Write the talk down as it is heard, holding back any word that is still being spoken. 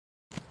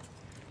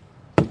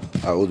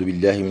أعوذ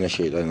بالله من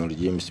الشيطان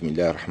الرجيم. بسم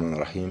الله الرحمن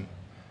الرحيم.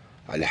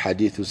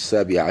 الحديث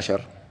السابع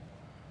عشر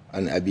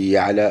عن أبي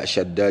يعلى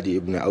شداد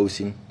بن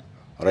أوس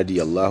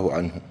رضي الله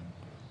عنه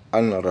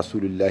أن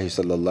رسول الله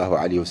صلى الله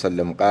عليه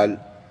وسلم قال: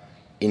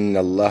 إن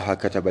الله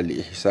كتب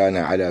الإحسان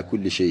على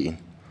كل شيء،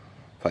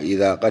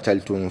 فإذا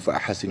قتلتم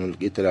فأحسنوا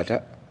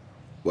القتلة،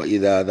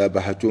 وإذا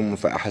ذبحتم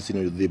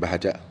فأحسنوا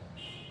الذبحة،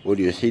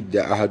 وليحد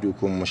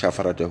أحدكم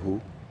شفرته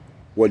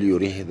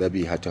وليرح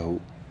ذبيحته.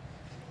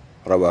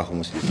 رواه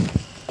مسلم.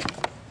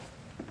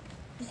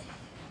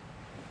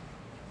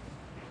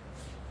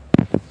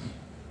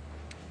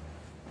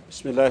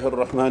 بسم الله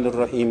الرحمن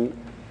الرحيم.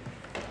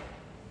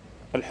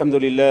 الحمد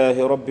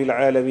لله رب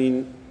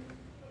العالمين،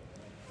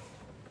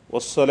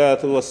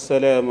 والصلاة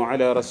والسلام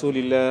على رسول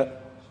الله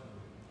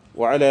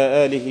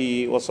وعلى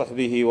آله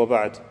وصحبه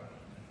وبعد.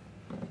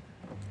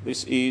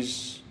 This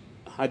is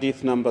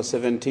Hadith number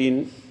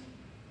 17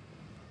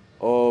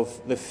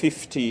 of the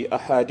 50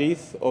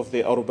 Ahadith of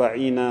the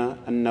Arba'ina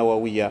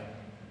an-Nawawiyya.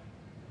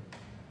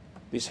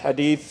 This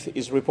Hadith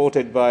is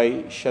reported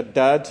by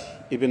Shaddad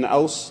bin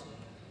Aus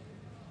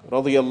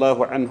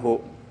radiyallahu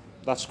anhu.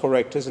 That's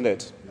correct, isn't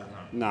it?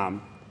 Naam.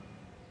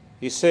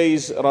 He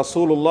says,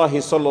 Rasulullah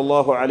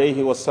sallallahu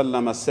alayhi wa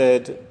sallam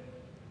said,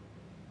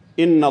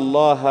 Inna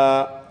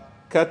Allah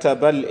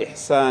kataba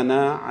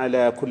al-ihsana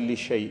ala kulli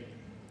shay.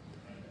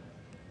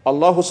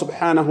 Allah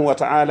subhanahu wa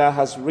ta'ala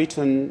has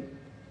written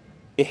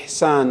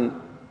iḥsan,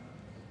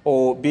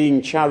 or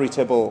being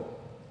charitable,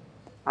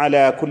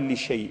 ala kulli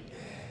shay,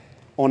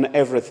 on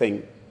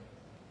everything.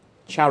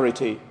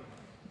 Charity,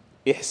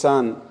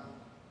 iḥsan.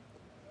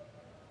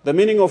 The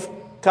meaning of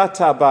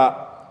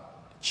kataba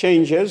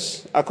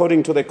changes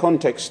according to the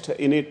context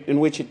in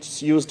which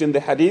it's used in the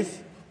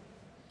hadith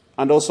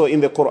and also in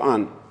the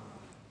Quran.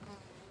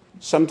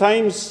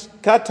 Sometimes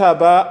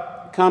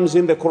kataba comes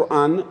in the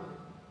Quran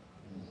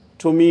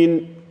to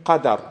mean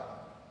qadar.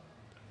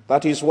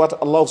 That is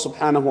what Allah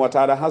subhanahu wa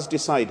ta'ala has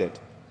decided.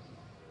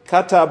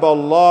 Kataba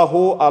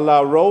Allahu,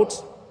 Allah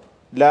wrote,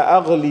 la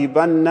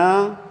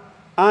aghlibanna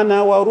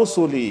ana wa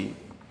rusuli.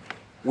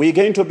 We're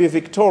going to be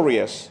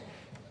victorious,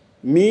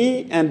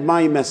 me and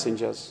my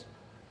messengers.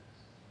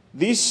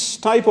 This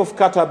type of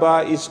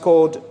kataba is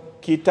called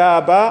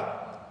kitaba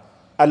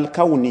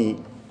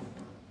al-kawni.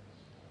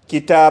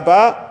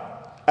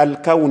 Kitaba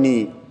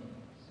al-kawni.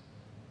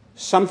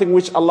 Something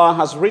which Allah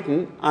has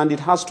written, and it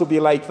has to be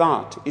like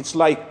that. It's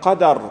like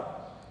qadar.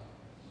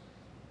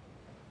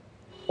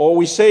 Or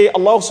we say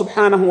Allah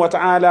subhanahu wa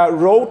ta'ala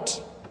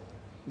wrote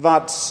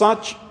that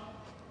such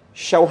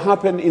shall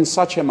happen in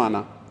such a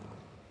manner.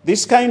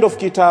 This kind of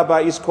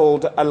kitaba is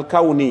called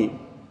al-kawni.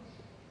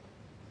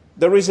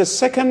 There is a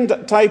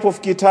second type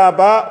of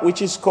kitaba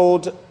which is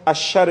called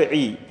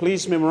ash-shar'i.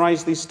 Please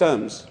memorize these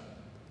terms.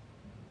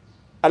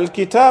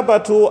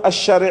 Al-kitabatu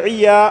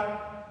ash-shar'iyya,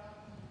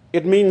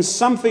 it means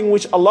something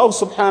which Allah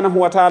subhanahu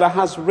wa ta'ala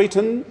has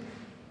written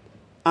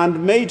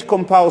and made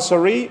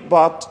compulsory,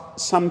 but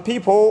some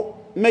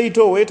people may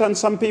do it and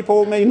some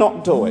people may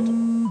not do it.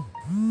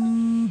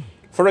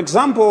 For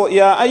example,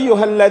 Ya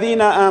ayyuhal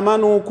ladhina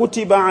amanu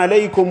kutiba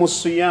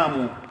alaykumus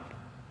siyamu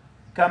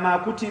kama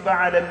kutiba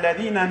ala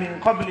alladhina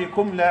min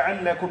qablikum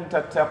la'allakum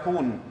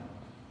tattaqun.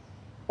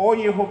 O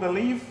you who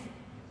believe,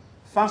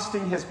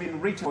 fasting has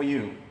been written for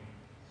you.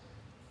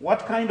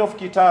 What kind of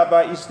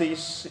kitaba is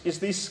this? Is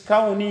this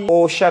kawni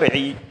or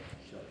shar'i?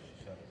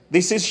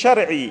 This is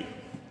shar'i.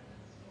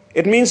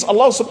 It means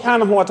Allah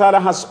subhanahu wa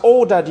ta'ala has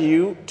ordered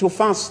you to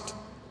fast.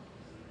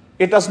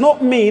 It does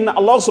not mean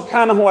Allah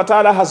subhanahu wa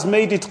ta'ala has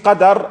made it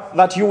qadar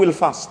that you will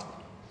fast.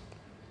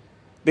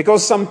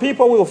 Because some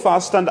people will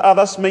fast and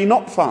others may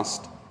not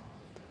fast.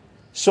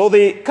 So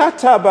the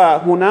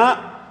kataba huna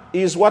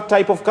is what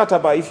type of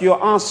kataba? If you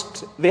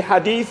asked the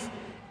hadith,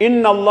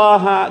 Inna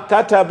Allah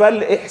kataba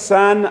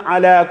al-ihsan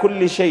ala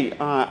kulli shay.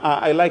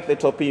 I like the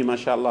topi,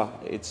 mashallah.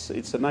 It's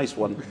a nice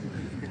one.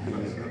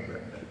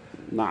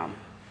 Naam.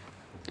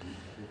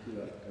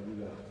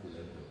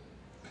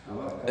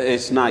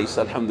 It's nice,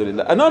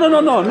 alhamdulillah. No.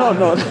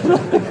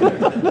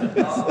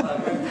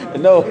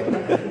 No.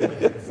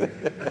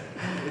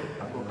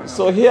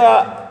 So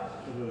here,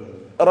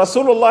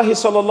 Rasulullah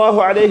sallallahu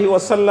alayhi wa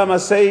sallam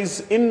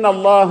says, Inna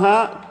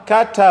Allah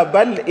kataba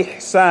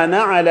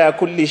al-ihsana ala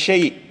kulli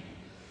shay.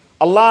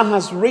 Allah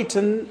has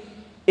written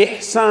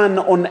ihsan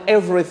on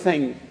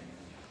everything.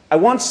 I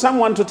want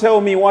someone to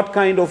tell me what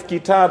kind of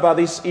kitaba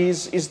this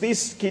is. Is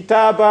this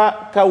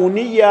kitaba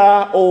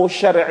kawniyya or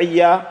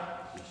shar'iyya?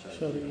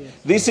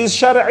 This is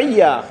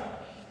shar'iyya.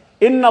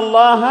 Inna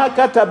Allah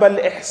kataba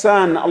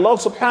al-ihsan. Allah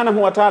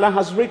subhanahu wa ta'ala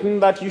has written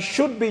that you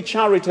should be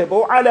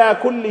charitable ala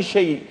kulli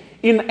shay,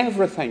 in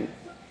everything.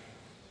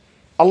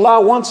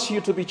 Allah wants you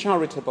to be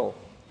charitable.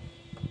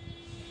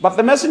 But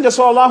the Messenger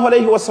sallallahu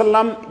alayhi wa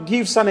sallam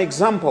gives an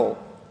example.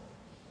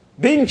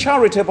 Being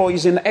charitable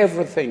is in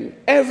everything.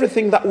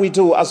 Everything that we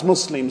do as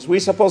Muslims, we're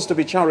supposed to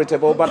be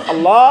charitable. But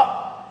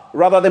Allah,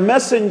 rather the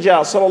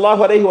Messenger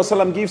sallallahu alayhi wa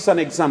sallam gives an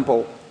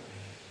example.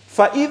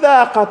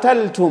 فَإِذَا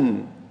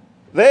قَتَلْتُمْ,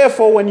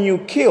 therefore when you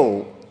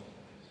kill,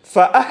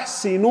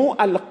 فَأَحْسِنُوا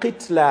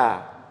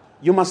الْقِتْلَى,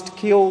 you must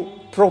kill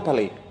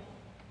properly.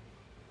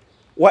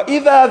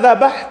 وَإِذَا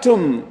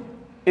ذَبَحْتُمْ,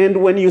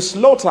 and when you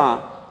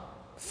slaughter,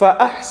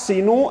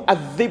 فَأَحْسِنُوا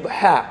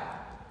الذِّبْحَ,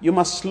 you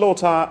must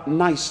slaughter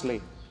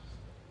nicely.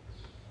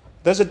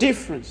 There's a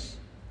difference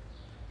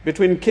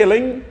between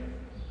killing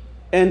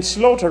and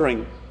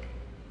slaughtering.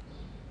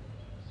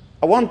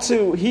 I want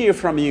to hear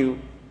from you,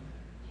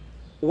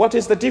 what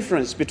is the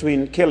difference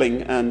between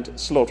killing and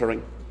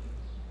slaughtering?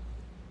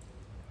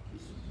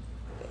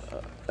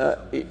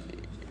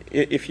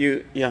 If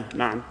you, yeah,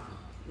 na'am.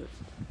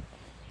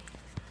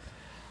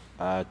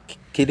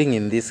 Killing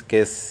in this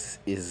case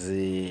is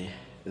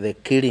the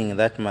killing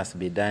that must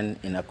be done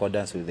in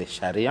accordance with the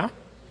Sharia.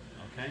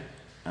 Okay.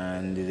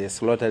 And the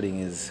slaughtering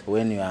is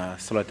when you are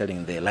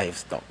slaughtering the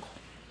livestock.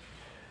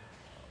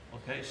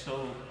 Okay,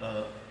 so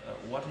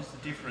what is the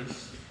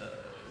difference?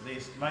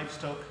 This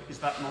livestock, is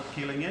that not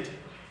killing it?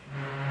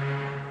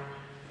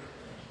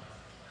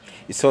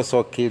 It's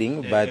also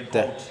killing, but A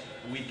goat,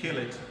 we kill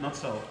it, not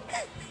so.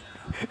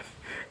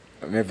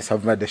 maybe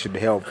somebody should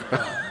help.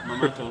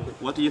 Mamato,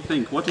 what do you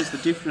think? What is the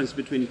difference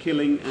between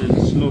killing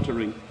and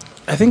slaughtering?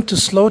 I think to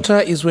slaughter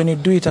is when you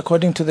do it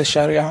according to the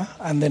Sharia,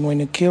 and then when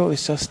you kill,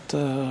 it's just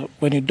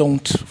when you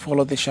don't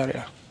follow the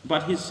Sharia.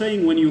 But he's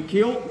saying when you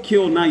kill,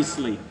 kill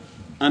nicely.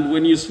 And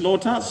when you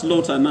slaughter,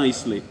 slaughter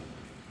nicely.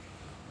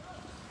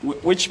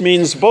 Which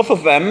means both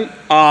of them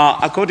are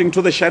according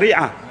to the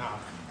Sharia.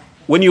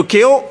 When you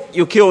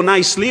kill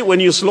nicely. When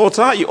you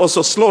slaughter, you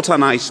also slaughter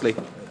nicely.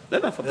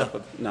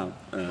 No.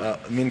 I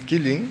mean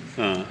killing,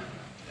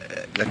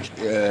 like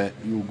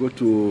you go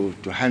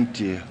to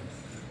hunt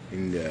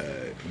in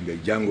the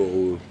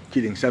jungle or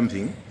killing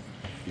something,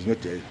 is not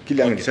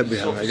killing something.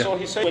 So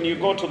he said when you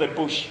go to the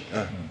bush,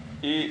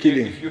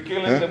 killing. If you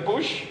kill in the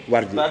bush,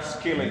 Wardi. that's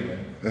killing.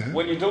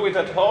 When you do it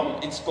at home,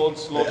 it's called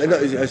slaughter. No,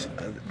 is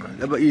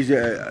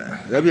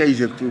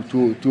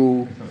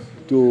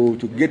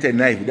to get a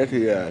knife. That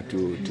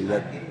to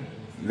that.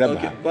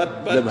 Okay,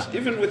 but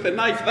even with a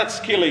knife,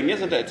 that's killing,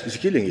 isn't it? It's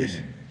killing, yes.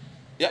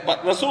 Yeah,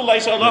 but Rasulullah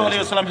sallallahu alaihi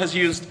wasallam has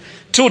used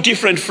two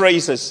different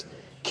phrases: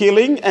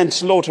 killing and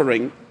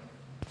slaughtering.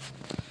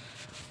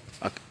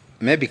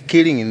 Maybe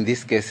killing in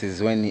this case is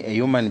when a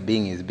human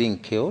being is being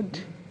killed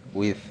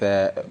with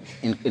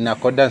in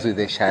accordance with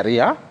the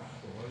Sharia,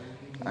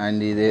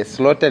 and the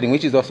slaughtering,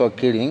 which is also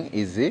killing,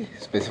 is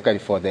specifically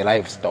for the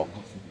livestock.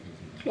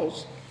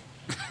 Close.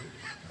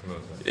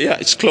 Yeah,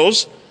 it's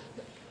close.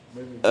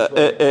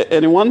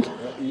 Anyone?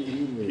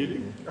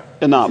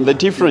 No, the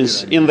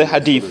difference in the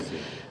hadith.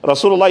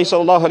 Rasulullah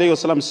sallallahu alayhi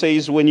wasallam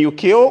says, when you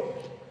kill,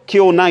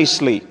 kill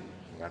nicely.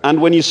 And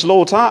when you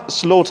slaughter,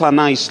 slaughter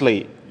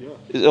nicely.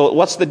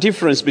 What's the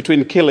difference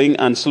between killing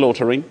and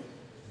slaughtering?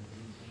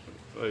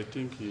 I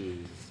think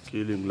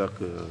killing like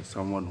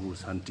someone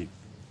who's hunting.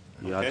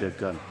 He had a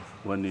gun.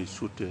 When he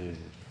shoot an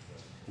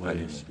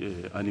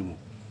animal.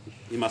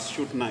 He must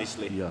shoot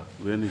nicely. Yeah,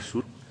 when he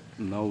shoot,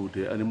 now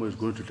the animal is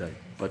going to die.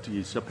 But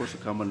he's supposed to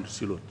come and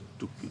seal it,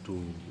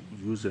 to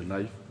use a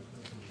knife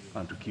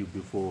and to kill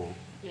before.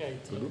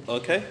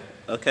 Okay.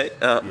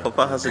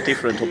 Papa has a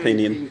different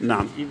opinion.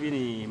 Now, Even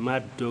a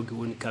mad dog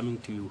when coming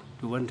to you,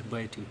 you want to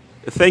bite you.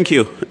 thank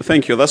you.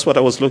 That's what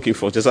I was looking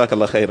for.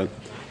 Jazakallah khairan.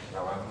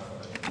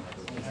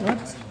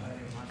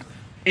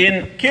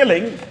 In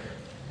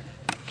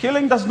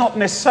killing does not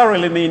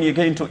necessarily mean you're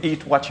going to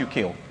eat what you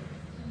kill.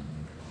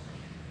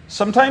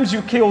 Sometimes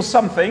you kill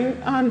something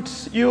and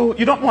you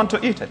don't want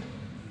to eat it.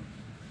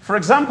 For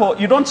example,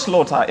 you don't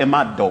slaughter a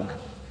mad dog.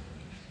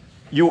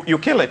 You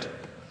kill it.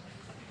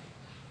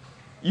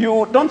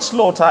 You don't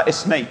slaughter a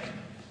snake.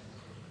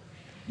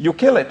 You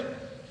kill it.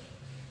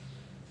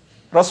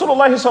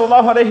 Rasulullah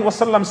sallallahu alayhi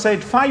wasallam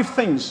said 5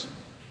 things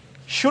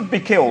should be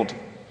killed,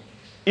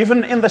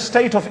 even in the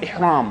state of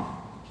ihram.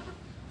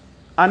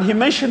 And he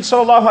mentioned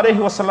sallallahu alayhi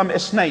wasallam a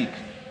snake.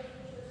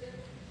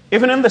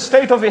 Even in the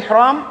state of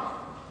ihram,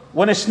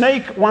 when a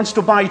snake wants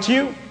to bite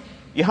you,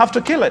 you have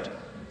to kill it.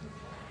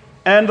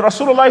 And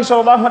Rasulullah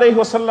sallallahu alayhi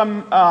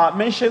wasallam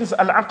mentions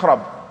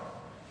al-aqrab,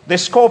 the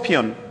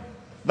scorpion,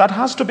 that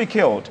has to be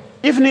killed,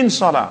 even in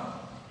salah.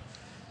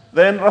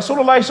 Then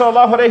Rasulullah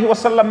sallallahu alayhi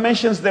wasallam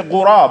mentions the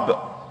ghurab.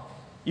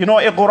 You know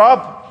a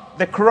ghurab?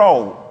 The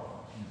crow.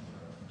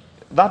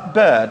 That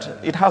bird,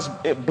 it has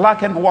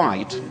black and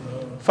white.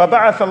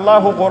 فَبَعَثَ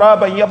اللَّهُ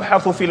غُرَابًا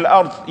يَبْحَثُ فِي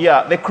الْأَرْضِ.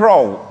 Yeah, the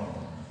crow.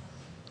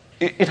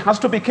 It has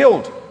to be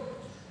killed.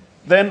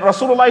 Then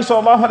Rasulullah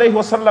sallallahu alayhi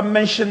wasallam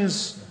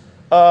mentions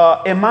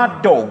a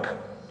mad dog.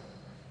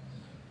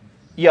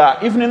 Yeah,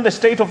 even in the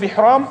state of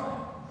ihram,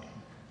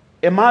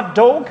 a mad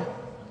dog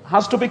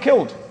has to be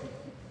killed.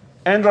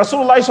 And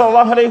Rasulullah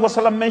sallallahu alayhi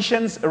wasallam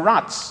mentions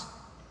rats.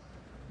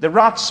 The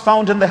rats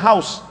found in the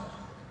house,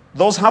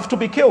 those have to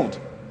be killed.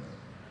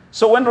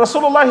 So when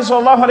Rasulullah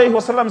sallallahu alayhi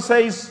wasallam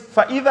says,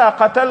 فَإِذَا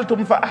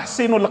قَتَلْتُمْ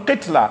فَأَحْسِنُوا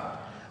الْقِتْلَ,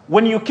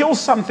 when you kill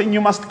something, you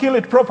must kill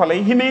it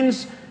properly. He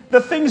means the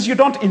things you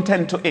don't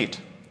intend to eat.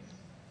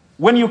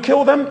 When you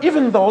kill them,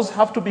 even those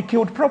have to be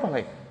killed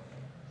properly.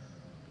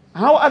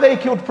 How are they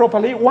killed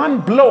properly?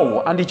 One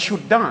blow and it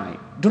should die.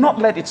 Do not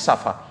let it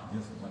suffer.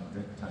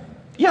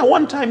 Yeah,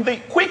 one time, the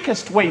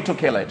quickest way to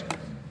kill it.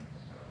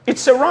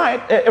 It's a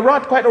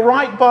rat quite all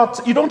right, but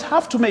you don't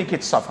have to make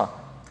it suffer.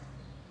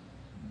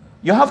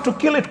 You have to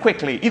kill it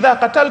quickly. إِذَا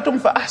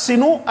قَتَلْتُمْ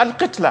فَأَحْسِنُوا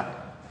الْقِتْلَةِ.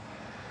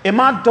 A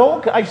mad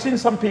dog, I've seen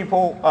some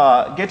people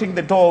getting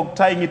the dog,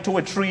 tying it to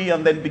a tree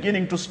and then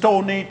beginning to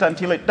stone it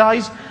until it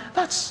dies.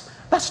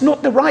 That's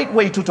not the right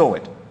way to do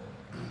it.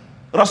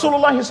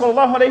 Rasulullah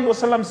sallallahu alayhi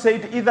wasallam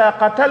said, إِذَا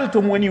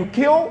قَتَلْتُمْ, when you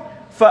kill,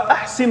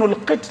 فَأَحْسِنُوا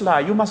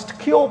الْقِتْلَةِ, you must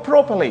kill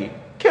properly.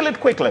 Kill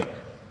it quickly.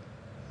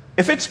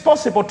 If it's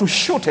possible to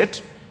shoot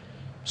it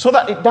so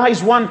that it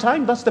dies one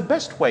time, that's the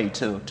best way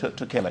to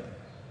kill it.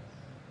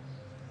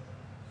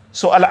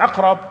 So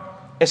al-aqrab,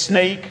 a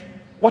snake,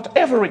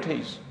 whatever it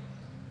is,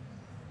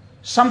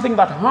 something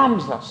that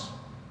harms us,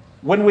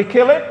 when we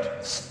kill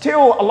it,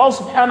 still Allah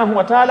subhanahu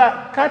wa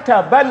ta'ala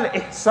katabal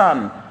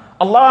iḥsan.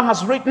 Allah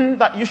has written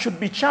that you should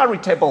be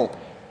charitable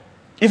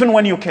even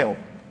when you kill.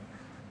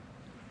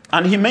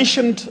 And he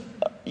mentioned,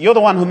 you're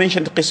the one who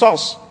mentioned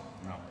qisas.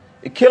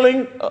 No.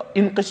 Killing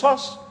in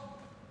qisas,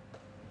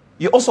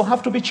 you also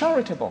have to be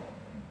charitable.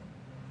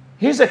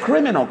 He's a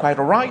criminal, quite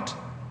all right,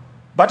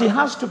 but he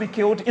has to be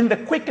killed in the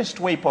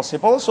quickest way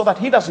possible so that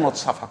he does not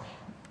suffer.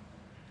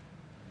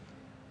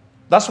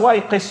 That's why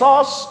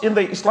qisas in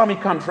the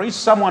Islamic countries,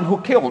 someone who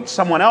killed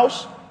someone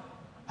else,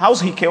 how's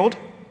he killed?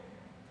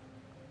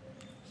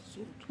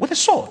 With a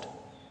sword.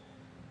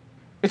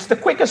 It's the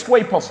quickest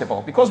way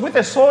possible, because with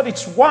a sword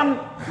it's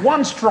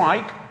one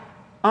strike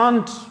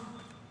and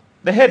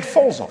the head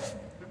falls off.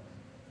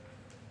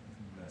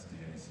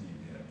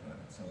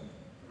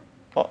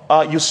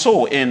 You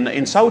saw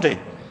in Saudi,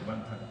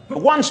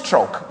 one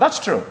stroke, that's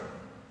true.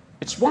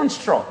 It's one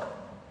stroke.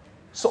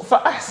 So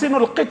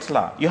فَأَحْسِنُوا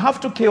الْقِتْلَةِ, you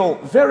have to kill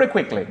very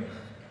quickly.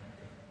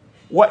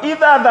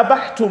 وَإِذَا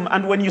ذَبَحْتُمْ,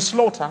 and when you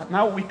slaughter,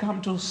 now we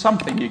come to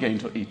something you're going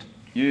to eat.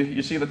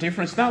 You see the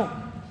difference now?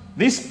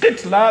 This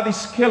qitla,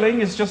 this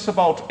killing, is just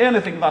about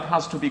anything that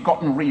has to be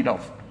gotten rid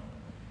of.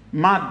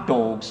 Mad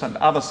dogs and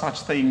other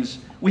such things,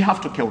 we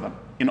have to kill them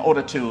in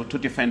order to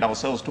defend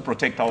ourselves, to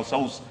protect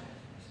ourselves.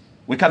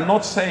 We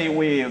cannot say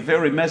we're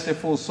very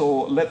merciful,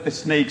 so let the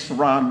snakes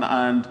run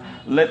and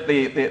let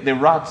the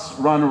rats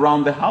run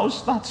around the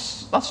house.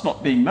 That's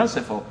not being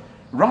merciful.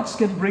 Rats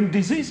can bring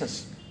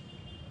diseases.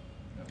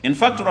 In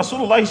fact,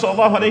 Rasulullah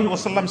sallallahu alayhi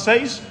wasallam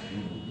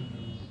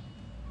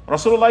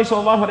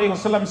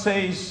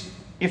says,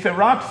 if a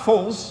rat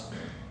falls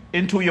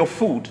into your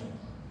food,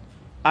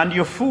 and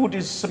your food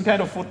is some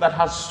kind of food that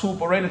has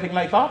soup or anything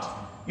like that,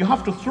 you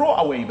have to throw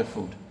away the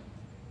food.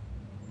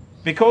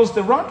 Because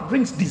the rat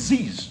brings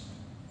disease.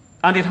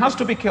 And it has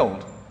to be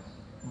killed.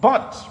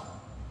 But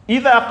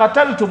إِذَا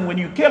قَتَلْتُمْ, when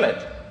you kill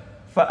it,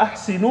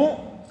 فَأَحْسِنُوا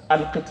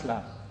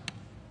الْقِتْلَةِ.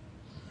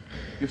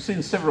 You've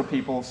seen several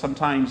people,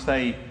 sometimes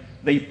they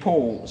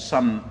pour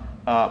some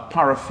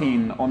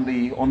paraffin on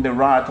the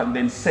rat and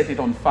then set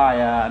it on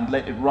fire and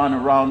let it run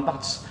around.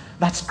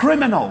 That's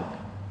criminal.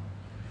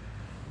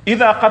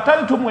 إِذَا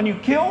قَتَلْتُمْ, when you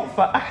kill,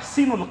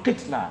 فَأَحْسِنُوا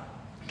الْقِتْلَةِ,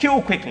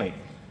 kill quickly.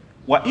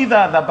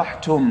 وَإِذَا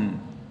ذَبَحْتُمْ,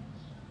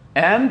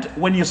 and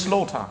when you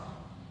slaughter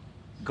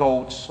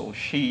goats or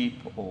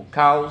sheep or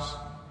cows,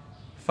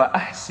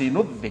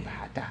 فَأَحْسِنُوا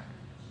الذِّبْحَةَ,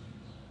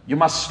 you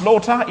must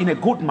slaughter in a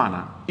good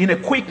manner, in a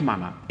quick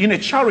manner, in a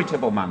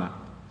charitable manner.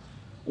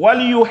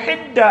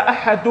 وَلْيُحِدَّ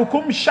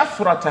أَحَدُكُمْ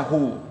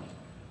شَفْرَتَهُ,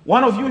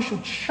 one of you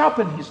should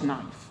sharpen his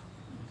knife.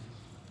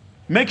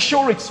 Make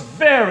sure it's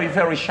very,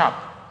 very sharp.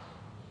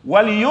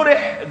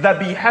 وَلْيُرِحْ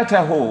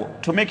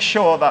ذَبِيحَتَهُ, to make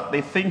sure that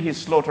the thing he's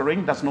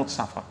slaughtering does not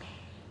suffer.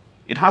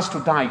 It has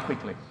to die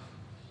quickly.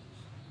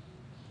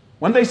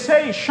 When they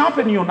say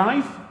sharpen your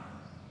knife,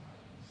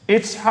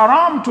 it's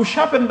haram to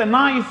sharpen the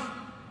knife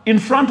in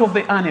front of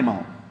the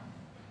animal.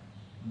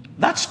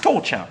 That's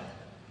torture.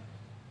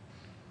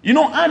 You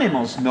know,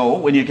 animals know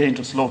when you're going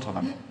to slaughter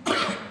them.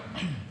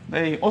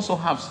 They also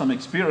have some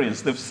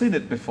experience. They've seen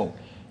it before.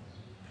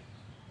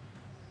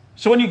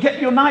 So when you get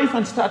your knife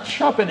and start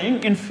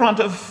sharpening in front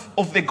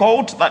of the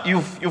goat that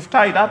you've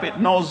tied up,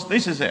 it knows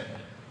this is it.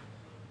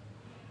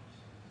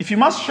 If you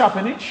must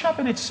sharpen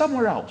it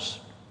somewhere else.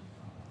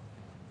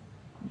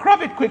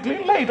 Grab it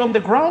quickly, lay it on the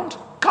ground,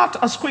 cut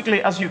as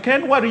quickly as you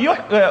can,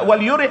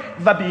 وَلْيُرِحْ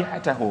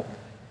ذَبِيحَتَهُ,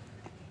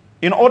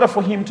 in order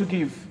for him to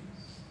give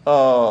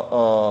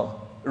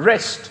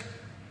rest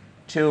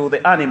to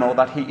the animal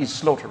that he is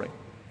slaughtering.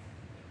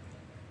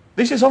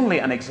 This is only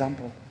an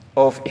example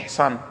of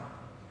iḥsan.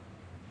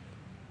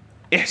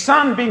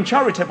 Iḥsan, being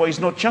charitable, is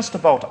not just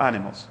about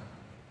animals.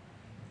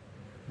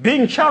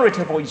 Being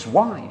charitable is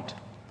wide.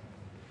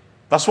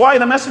 That's why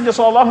the Messenger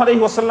sallallahu alayhi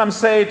wasallam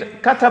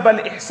said, كَتَبَ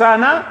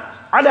الْإِحْسَانَ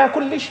عَلَى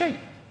كُلِّ شَيْءٍ,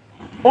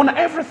 on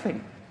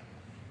everything,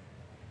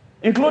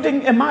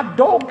 including a mad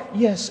dog.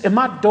 Yes, a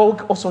mad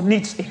dog also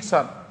needs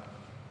ihsan.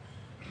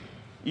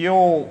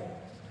 You're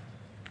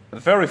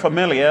very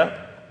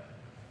familiar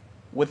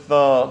with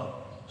the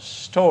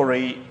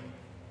story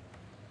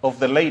of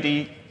the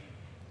lady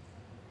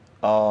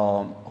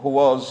who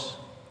was,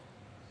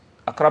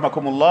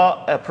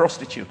 akramakumullah, a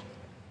prostitute.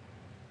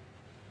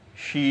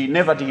 She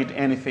never did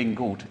anything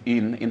good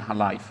in her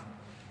life.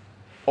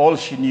 all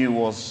she knew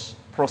was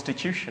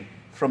prostitution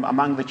from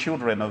among the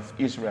children of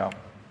Israel.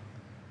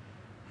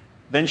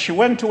 Then she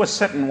went to a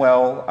certain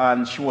well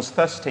and she was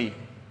thirsty.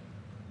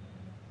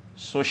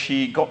 So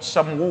she got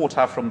some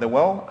water from the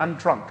well and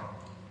drank.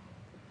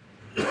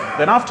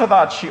 Then after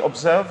that, she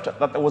observed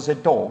that there was a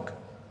dog.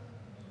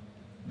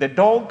 The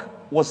dog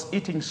was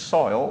eating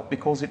soil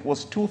because it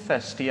was too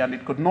thirsty and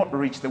it could not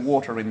reach the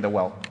water in the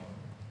well.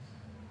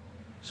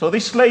 So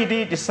this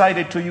lady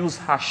decided to use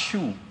her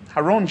shoe,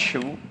 her own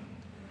shoe,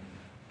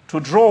 to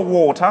draw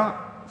water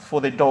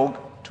for the dog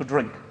to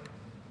drink.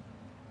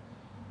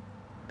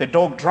 The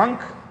dog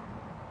drank,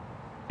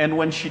 and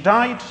when she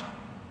died,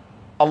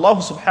 Allah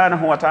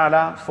subhanahu wa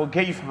ta'ala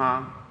forgave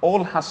her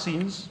all her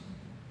sins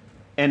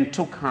and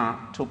took her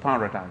to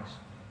paradise.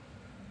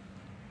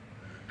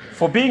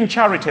 For being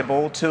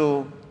charitable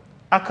to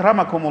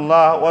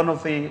akramakumullah, one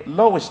of the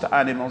lowest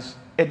animals,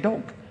 a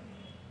dog.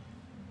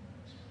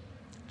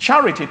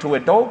 Charity to a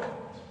dog,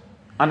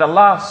 and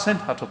Allah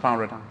sent her to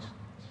paradise.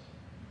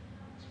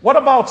 What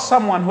about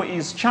someone who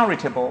is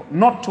charitable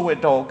not to a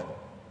dog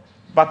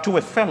but to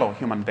a fellow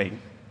human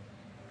being?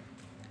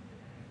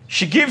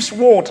 She gives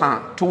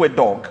water to a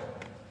dog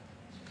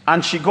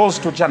and she goes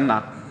to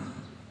Jannah.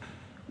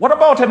 What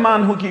about a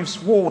man who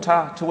gives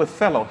water to a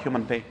fellow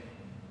human being?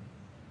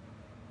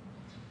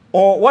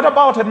 Or what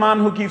about a man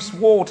who gives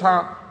food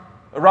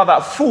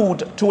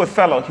to a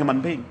fellow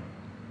human being?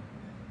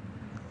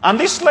 And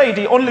this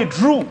lady only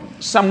drew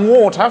some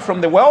water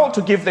from the well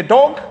to give the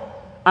dog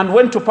and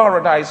went to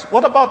paradise.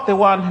 What about the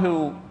one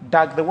who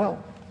dug the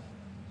well?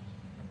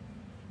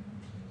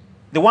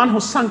 The one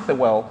who sank the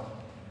well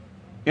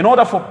in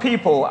order for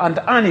people and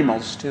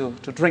animals to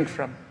drink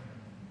from.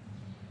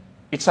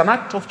 It's an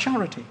act of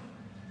charity.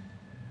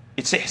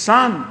 It's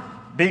iḥsan,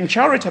 being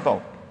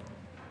charitable.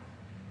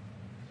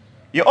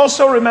 You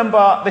also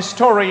remember the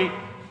story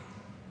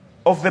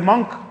of the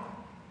monk,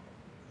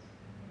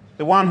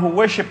 the one who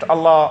worshipped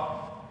Allah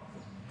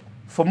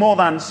for more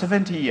than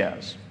 70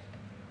 years,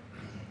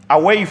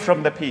 away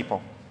from the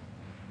people,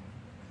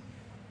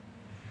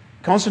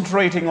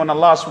 concentrating on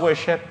Allah's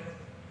worship,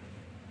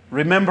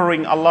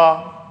 remembering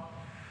Allah.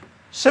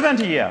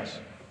 70 years.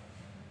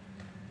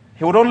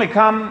 He would only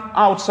come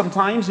out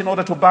sometimes in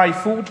order to buy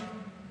food.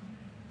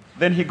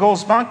 Then he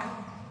goes back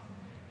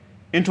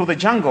into the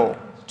jungle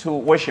to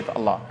worship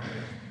Allah.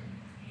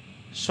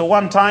 So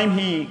one time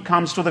he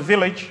comes to the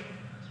village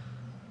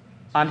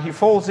and he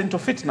falls into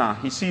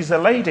fitna. He sees a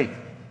lady.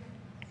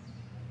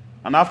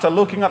 And after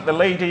looking at the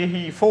lady,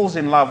 he falls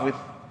in love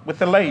with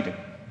the lady.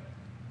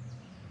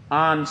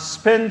 And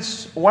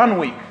spends 1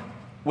 week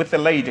with the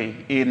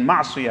lady in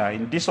ma'siyah,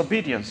 in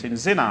disobedience, in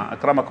zina,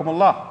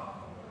 akramakumullah.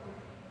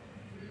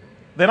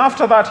 Then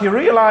after that, he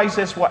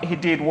realizes what he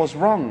did was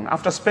wrong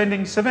after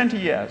spending 70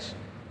 years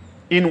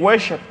in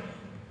worship,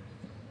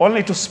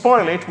 only to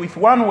spoil it with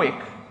 1 week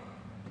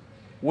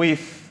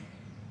with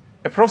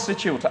a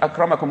prostitute,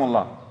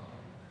 akramakumullah.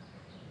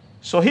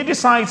 So he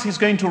decides he's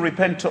going to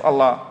repent to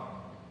Allah.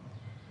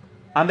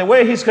 And the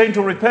way he's going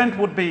to repent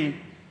would be,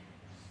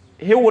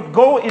 he would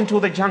go into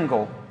the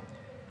jungle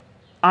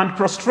and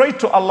prostrate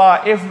to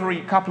Allah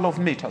every couple of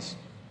meters.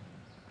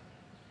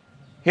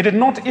 He did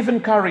not even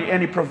carry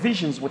any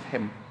provisions with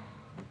him.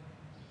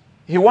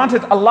 He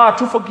wanted Allah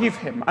to forgive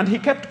him, and he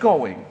kept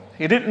going.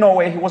 He didn't know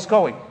where he was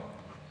going.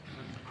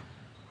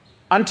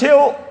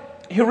 Until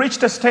he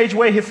reached a stage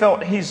where he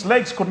felt his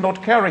legs could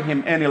not carry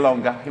him any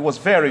longer. He was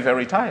very,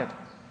 very tired.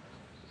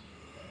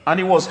 And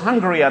he was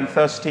hungry and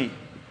thirsty.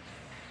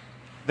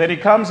 Then he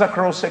comes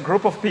across a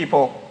group of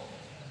people.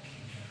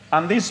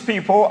 And these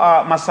people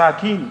are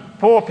masakin,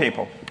 poor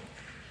people.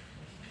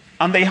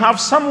 And they have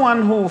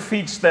someone who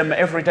feeds them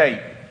every day.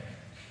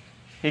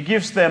 He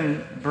gives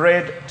them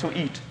bread to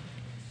eat.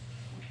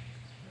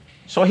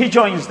 So he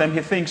joins them.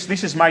 He thinks,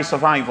 this is my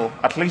survival.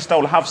 At least I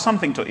will have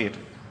something to eat.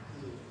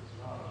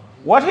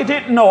 What he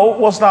didn't know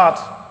was that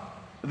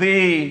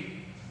the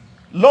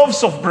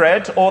loaves of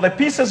bread or the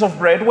pieces of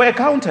bread were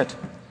counted.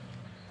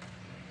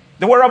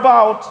 There were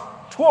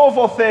about 12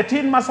 or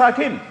 13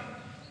 masakin.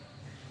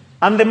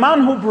 And the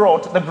man who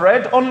brought the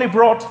bread only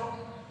brought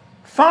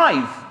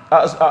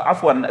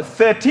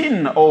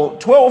 13 or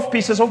 12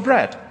 pieces of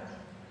bread.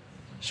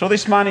 So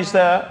this man is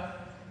there,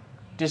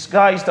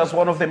 disguised as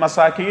one of the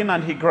masakin,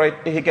 and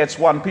he gets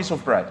 1 piece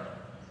of bread.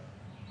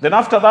 Then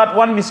after that,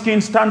 one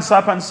miskin stands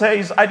up and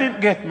says, I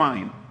didn't get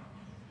mine.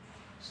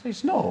 He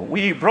says, no,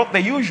 we brought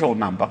the usual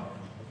number.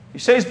 He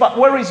says, but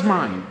where is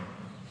mine?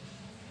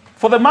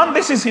 For the man,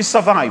 this is his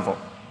survival.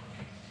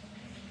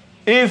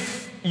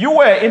 If you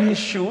were in his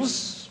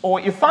shoes, or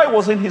if I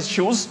was in his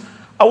shoes,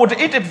 I would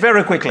eat it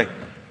very quickly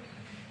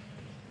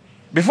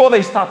before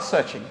they start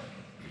searching.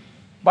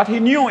 But he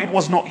knew it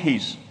was not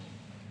his.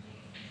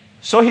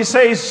 So he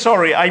says,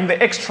 sorry, I'm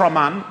the extra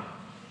man.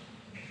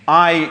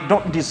 I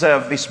don't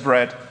deserve this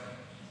bread.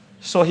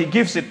 So he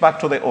gives it back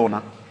to the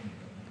owner.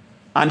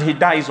 And he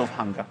dies of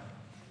hunger.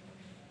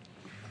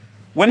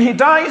 When he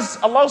dies,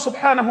 Allah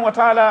subhanahu wa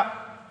ta'ala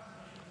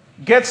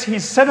gets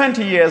his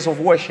 70 years of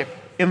worship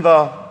in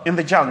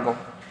the jungle.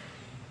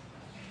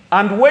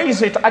 and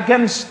weighs it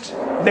against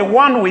the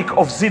 1 week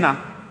of zina,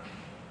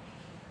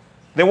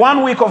 the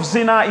 1 week of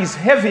zina is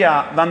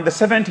heavier than the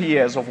 70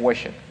 years of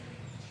worship.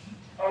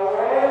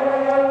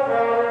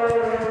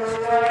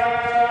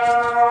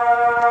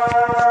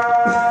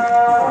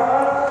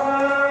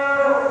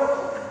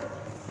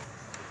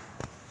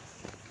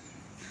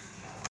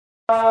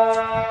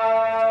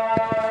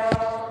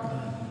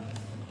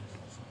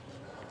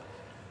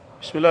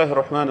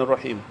 Bismillahir Rahmanir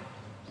Rahim.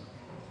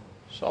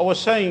 So I was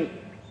saying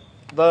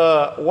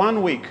the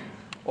 1 week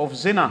of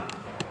zina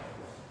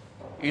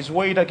is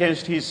weighed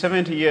against his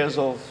 70 years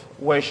of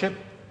worship,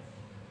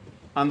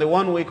 and the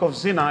 1 week of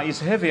zina is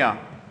heavier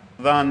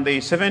than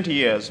the 70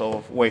 years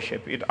of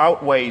worship. It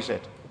outweighs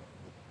it.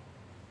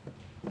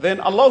 Then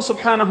Allah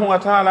subhanahu wa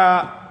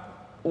ta'ala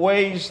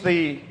weighs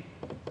the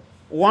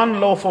 1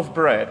 loaf of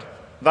bread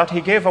that he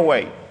gave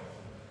away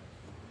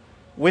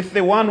with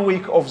the 1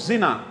 week of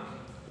zina,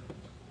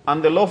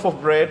 and the loaf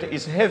of bread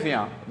is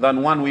heavier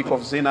than 1 week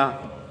of zina,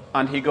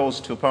 and he goes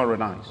to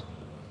paradise.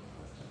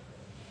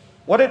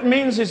 What it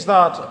means is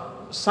that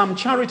some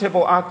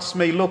charitable acts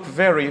may look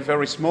very,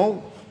 very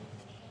small,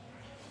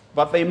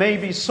 but they may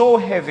be so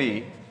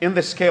heavy in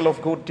the scale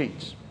of good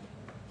deeds.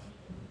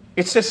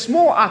 It's a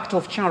small act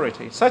of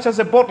charity, such as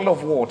a bottle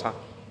of water.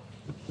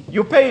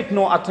 You pay it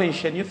no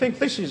attention. You think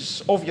this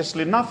is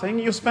obviously nothing.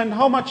 You spend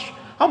how much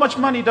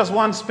money does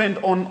one spend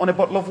on a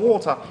bottle of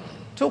water?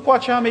 2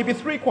 kwacha, maybe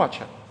 3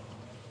 kwacha.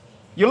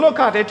 You look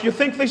at it, you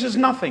think this is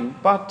nothing,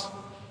 but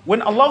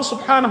when Allah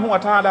subhanahu wa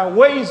ta'ala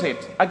weighs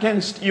it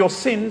against your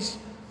sins,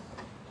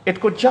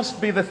 it could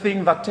just be the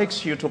thing that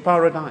takes you to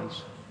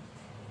paradise.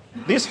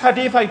 This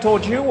hadith I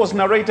told you was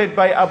narrated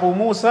by Abu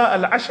Musa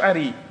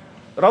al-Ash'ari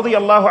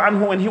radiyallahu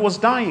anhu when he was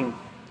dying.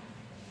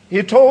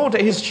 He told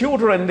his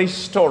children this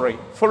story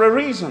for a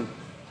reason.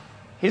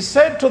 He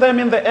said to them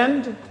in the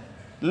end,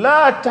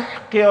 لا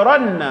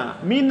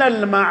تحقرن من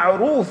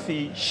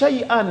المعروف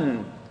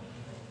شيئا.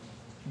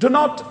 Do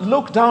not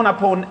look down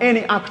upon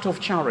any act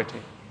of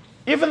charity.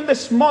 Even the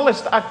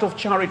smallest act of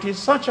charity,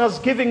 such as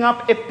giving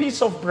up a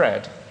piece of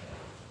bread,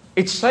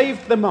 it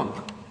saved the monk.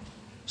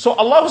 So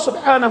Allah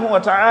subhanahu wa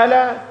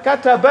ta'ala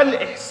كتب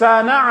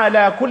الإحسان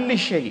على كل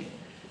شيء.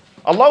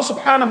 Allah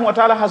subhanahu wa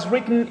ta'ala has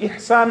written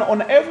ihsan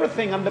on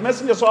everything, and the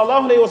Messenger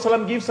sallallahu alayhi wa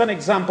sallam gives an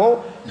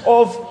example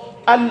of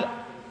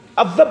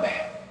al-dhabh.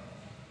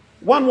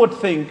 One would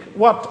think,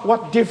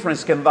 what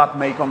difference can that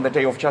make on the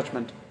Day of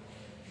Judgment?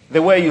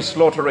 The way you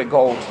slaughter a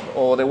goat,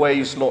 or the way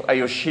you slaughter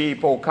your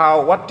sheep or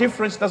cow, what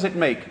difference does it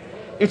make?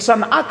 It's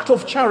an act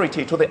of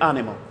charity to the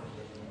animal.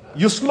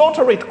 You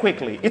slaughter it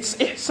quickly. It's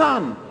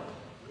ihsan.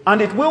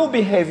 And it will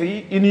be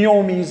heavy in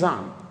your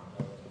mizan,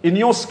 in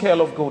your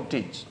scale of good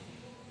deeds.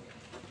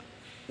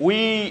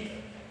 We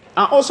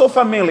are also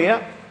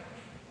familiar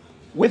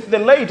with the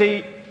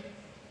lady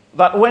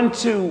that went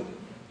to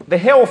the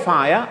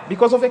hellfire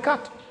because of a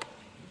cat.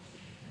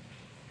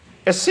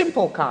 A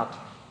simple cat.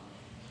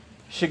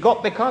 She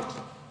got the cat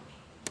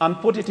and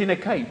put it in a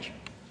cage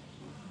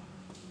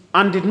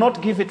and did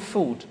not give it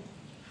food.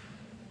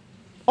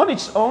 On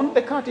its own,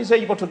 the cat is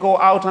able to go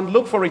out and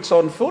look for its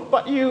own food,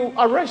 but you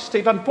arrest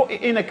it and put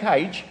it in a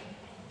cage,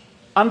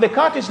 and the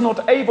cat is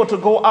not able to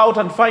go out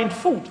and find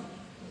food.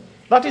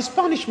 That is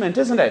punishment,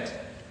 isn't it?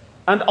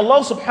 And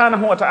Allah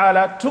subhanahu wa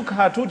ta'ala took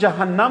her to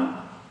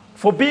Jahannam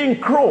for being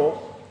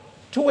cruel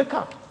to a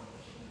cat.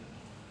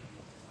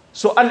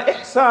 So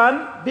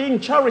al-ihsan,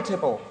 being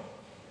charitable,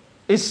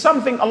 is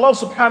something Allah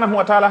subhanahu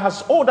wa ta'ala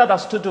has ordered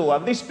us to do.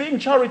 And this being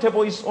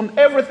charitable is on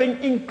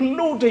everything,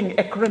 including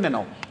a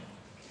criminal.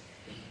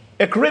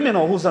 A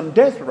criminal who's on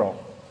death row.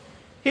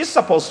 He's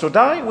supposed to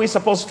die, we're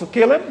supposed to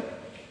kill him.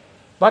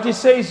 But he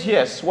says,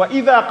 yes,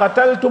 وَإِذَا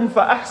قَتَلْتُمْ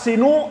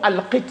فَأَحْسِنُوا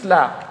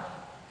الْقِتْلَى.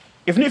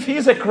 Even if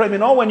he's a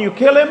criminal, when you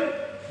kill him,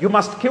 you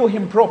must kill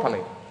him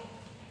properly,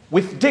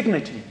 with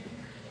dignity.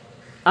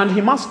 And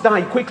he must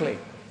die quickly.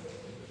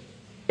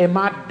 A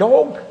mad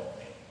dog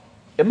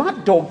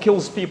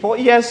kills people.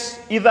 Yes,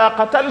 إِذَا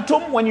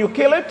قَتَلْتُمْ, when you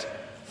kill it,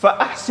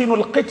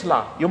 فَأَحْسِنُوا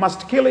الْقِتْلَى. You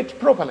must kill it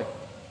properly.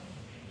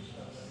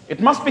 It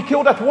must be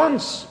killed at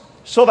once,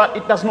 so that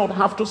it does not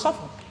have to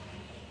suffer.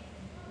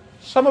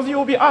 Some of you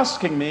will be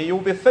asking me, you'll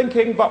be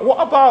thinking, but what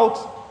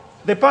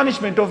about the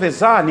punishment of a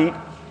zani?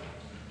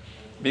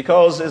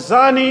 Because a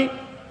zani,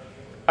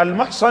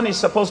 al-muhsan, is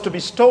supposed to be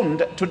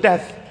stoned to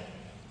death.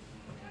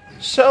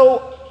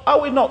 So,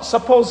 are we not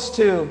supposed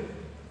to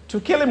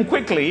kill him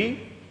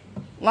quickly,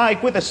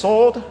 like with a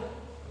sword,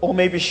 or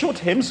maybe shoot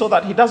him so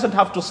that he doesn't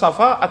have to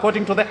suffer,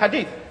 according to the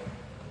hadith?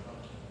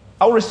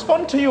 I'll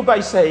respond to you by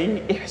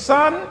saying,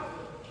 ihsan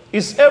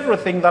is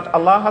everything that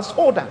Allah has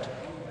ordered.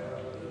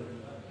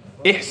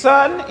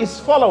 Ihsan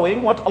is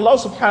following what Allah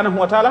subhanahu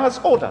wa ta'ala has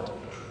ordered.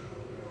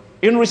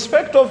 In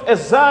respect of a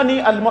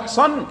zani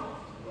al-muhsan,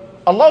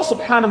 Allah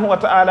subhanahu wa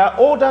ta'ala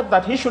ordered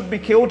that he should be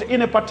killed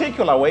in a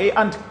particular way,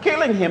 and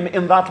killing him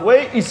in that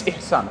way is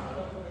ihsan.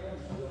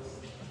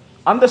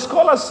 And the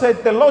scholars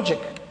said the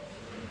logic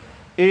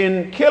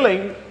in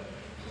killing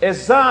a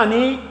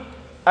zani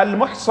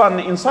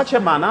al-muhsan in such a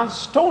manner,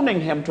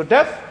 stoning him to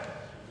death,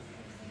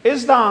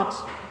 is that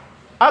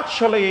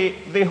actually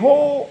the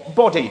whole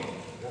body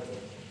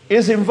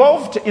is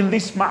involved in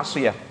this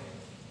ma'siyah.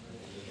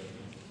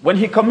 When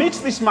he commits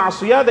this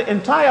ma'siyah, the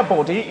entire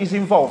body is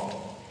involved.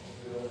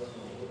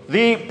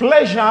 The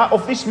pleasure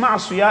of this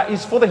ma'siyah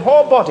is for the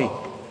whole body.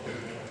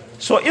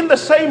 So in the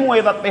same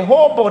way that the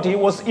whole body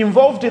was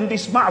involved in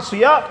this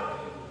ma'siyah,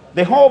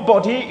 the whole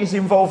body is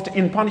involved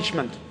in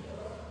punishment.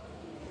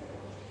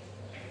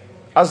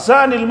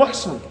 Azan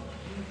al-muhsan.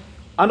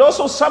 And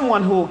also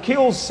someone who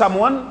kills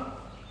someone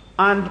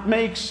and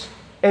makes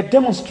a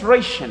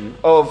demonstration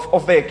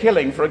of their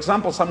killing. For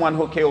example, someone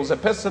who kills a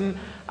person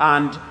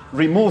and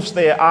removes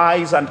their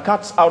eyes and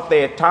cuts out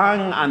their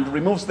tongue and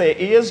removes their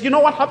ears. You know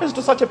what happens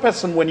to such a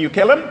person when you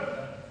kill him?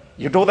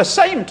 You do the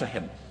same to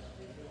him.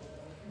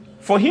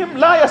 For him,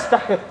 لا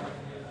يستحق.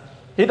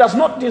 He does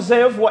not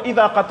deserve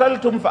وَإِذَا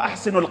قَتَلْتُمْ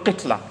فَأَحْسِنُوا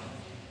الْقِتْلَةِ.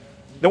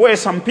 There were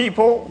some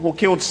people who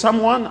killed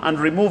someone and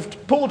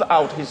pulled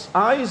out his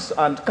eyes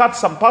and cut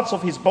some parts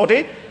of his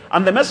body,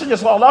 and the Messenger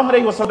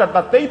ﷺ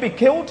that they be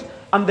killed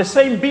and the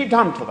same be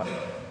done to them.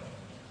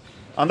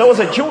 And there was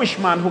a Jewish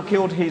man who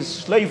killed his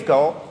slave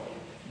girl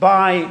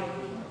by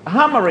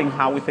hammering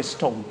her with a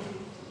stone,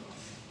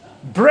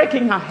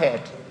 breaking her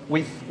head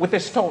with a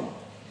stone.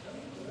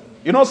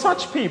 You know,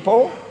 such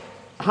people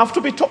have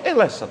to be taught a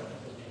lesson.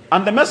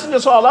 And the Messenger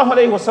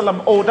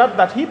ﷺ ordered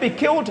that he be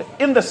killed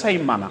in the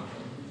same manner.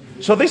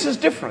 So this is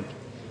different.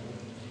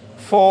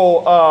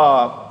 For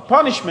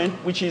punishment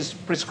which is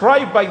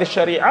prescribed by the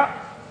Sharia,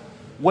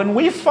 when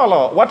we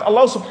follow what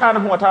Allah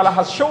subhanahu wa ta'ala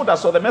has showed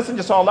us, or the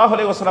Messenger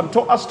ﷺ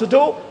taught us to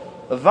do,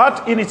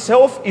 that in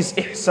itself is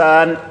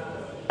iḥsan.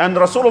 And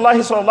Rasulullah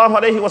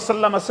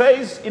ﷺ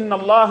says, إِنَّ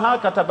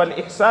اللَّهَ كَتَبَ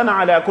الْإِحْسَانَ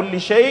عَلَى كُلِّ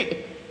شَيْءٍ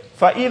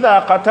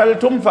فَإِذَا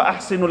قَتَلْتُمْ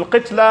فَأَحْسِنُوا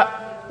الْقِتْلَ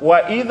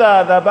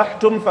وَإِذَا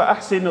ذَبَحْتُمْ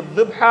فَأَحْسِنُوا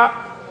الذِّبْحَ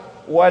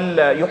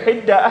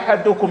وَلْيُحِدَّ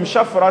أَحَدُكُمْ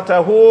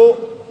شَفْرَتَهُ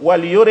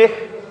وَلْيُرِحْ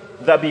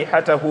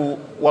ذَبِيحَتَهُ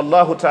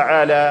وَاللَّهُ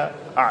تَعَالَى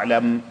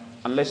أَعْلَمُ.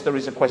 Unless there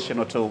is a question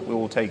or two, we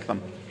will take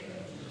them.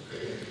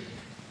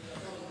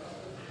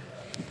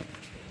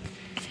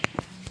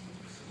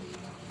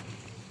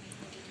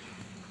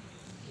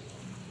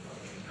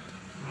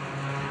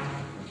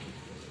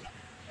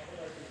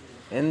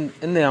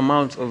 In the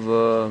amount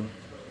of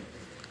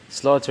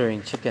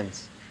slaughtering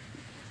chickens,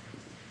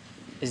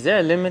 is there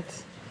a limit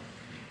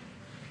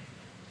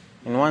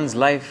in one's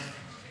life?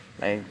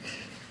 Like,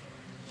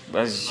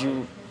 as you... A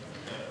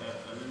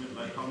limit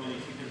like how many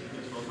chickens you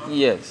can slaughter?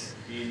 Yes.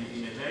 In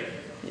a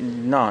day?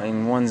 No,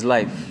 in one's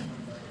life.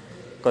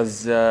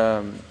 Because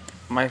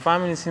my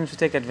family seems to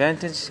take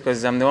advantage,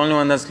 because I'm the only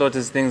one that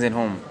slaughters things at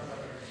home.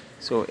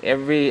 So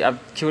I've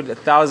killed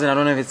 1,000, I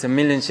don't know if it's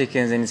 1,000,000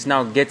 chickens, and it's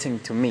now getting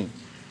to me.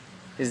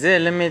 Is there a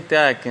limit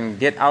that I can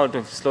get out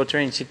of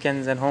slaughtering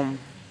chickens at home?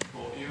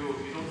 Well, you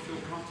don't feel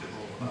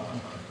comfortable?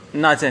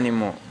 Not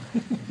anymore.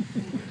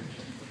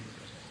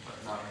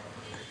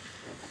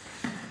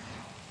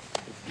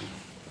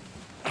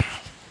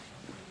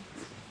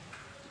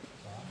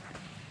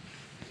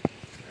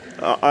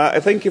 I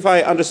think if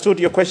I understood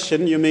your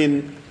question, you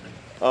mean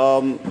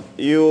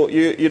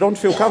you don't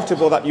feel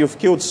comfortable that you've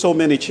killed so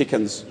many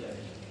chickens.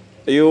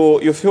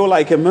 You feel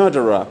like a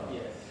murderer,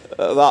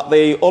 that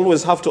they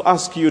always have to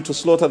ask you to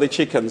slaughter the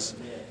chickens.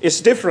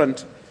 It's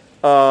different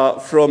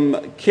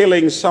from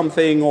killing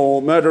something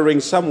or murdering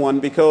someone,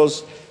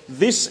 because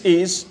this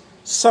is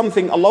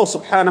something Allah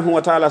subhanahu wa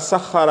ta'ala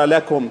sakhara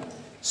lakum,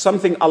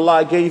 something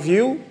Allah gave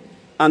you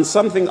and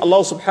something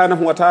Allah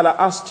subhanahu wa ta'ala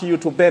asked you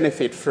to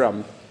benefit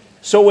from.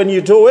 So when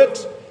you do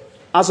it,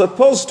 as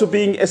opposed to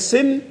being a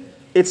sin,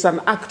 it's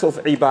an act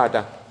of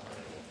ibadah.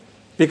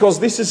 Because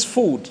this is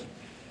food.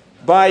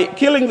 By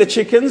killing the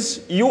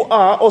chickens, you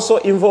are also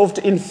involved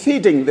in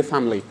feeding the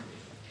family.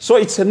 So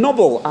it's a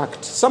noble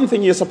act,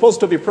 something you're supposed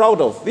to be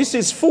proud of. This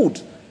is food.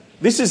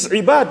 This is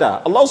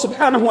ibadah. Allah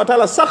subhanahu wa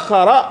ta'ala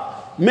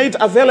sakhara, made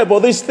available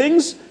these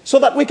things so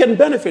that we can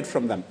benefit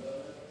from them.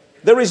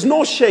 There is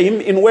no shame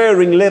in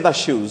wearing leather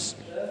shoes.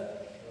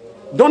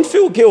 Don't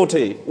feel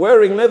guilty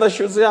wearing leather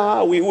shoes.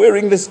 We're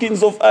wearing the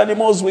skins of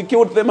animals, we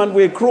killed them and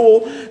we're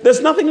cruel.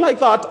 There's nothing like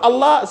that.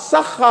 Allah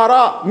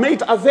sakhara,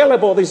 made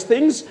available these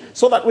things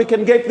so that we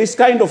can get this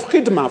kind of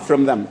khidmah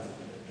from them.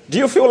 Do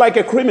you feel like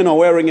a criminal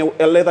wearing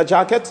a leather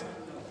jacket?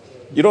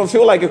 You don't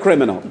feel like a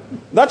criminal.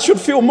 That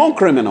should feel more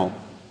criminal.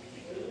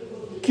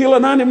 Kill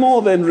an animal,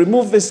 then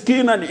remove the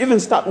skin and even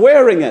start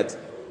wearing it.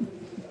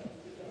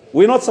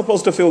 We're not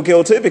supposed to feel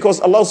guilty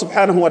because Allah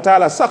subhanahu wa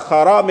ta'ala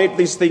sakhara, made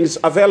these things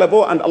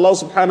available, and Allah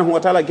subhanahu wa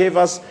ta'ala gave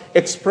us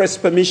express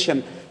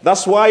permission.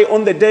 That's why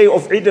on the day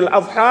of Eid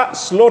al-Adha,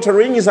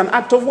 slaughtering is an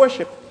act of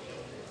worship.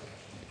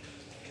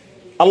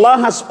 Allah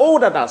has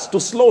ordered us to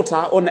slaughter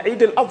on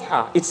Eid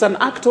al-Adha. It's an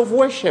act of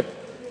worship.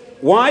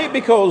 Why?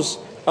 Because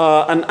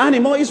an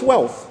animal is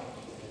wealth.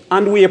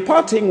 And we are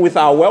parting with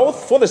our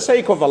wealth for the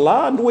sake of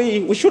Allah, and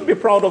we should be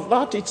proud of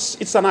that.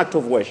 It's an act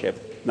of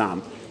worship.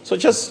 Naam. So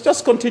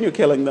just continue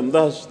killing them.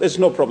 There's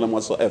no problem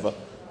whatsoever.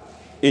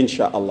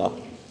 Insha'Allah.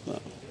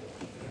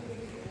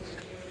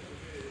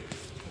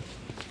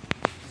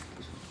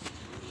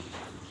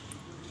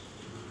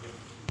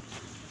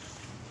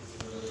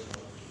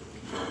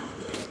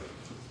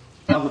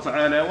 الله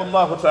تعالى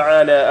والله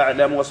تعالى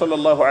أعلم وصلى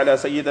الله على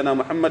سيدنا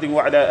محمد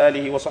وعلى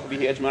آله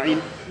وصحبه أجمعين.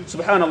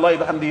 سبحان الله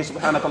بحمده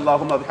سبحانك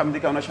اللهم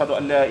بحمدك ونشهد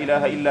أن لا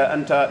إله إلا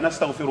أنت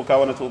نستغفرك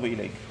ونتوب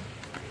إليك.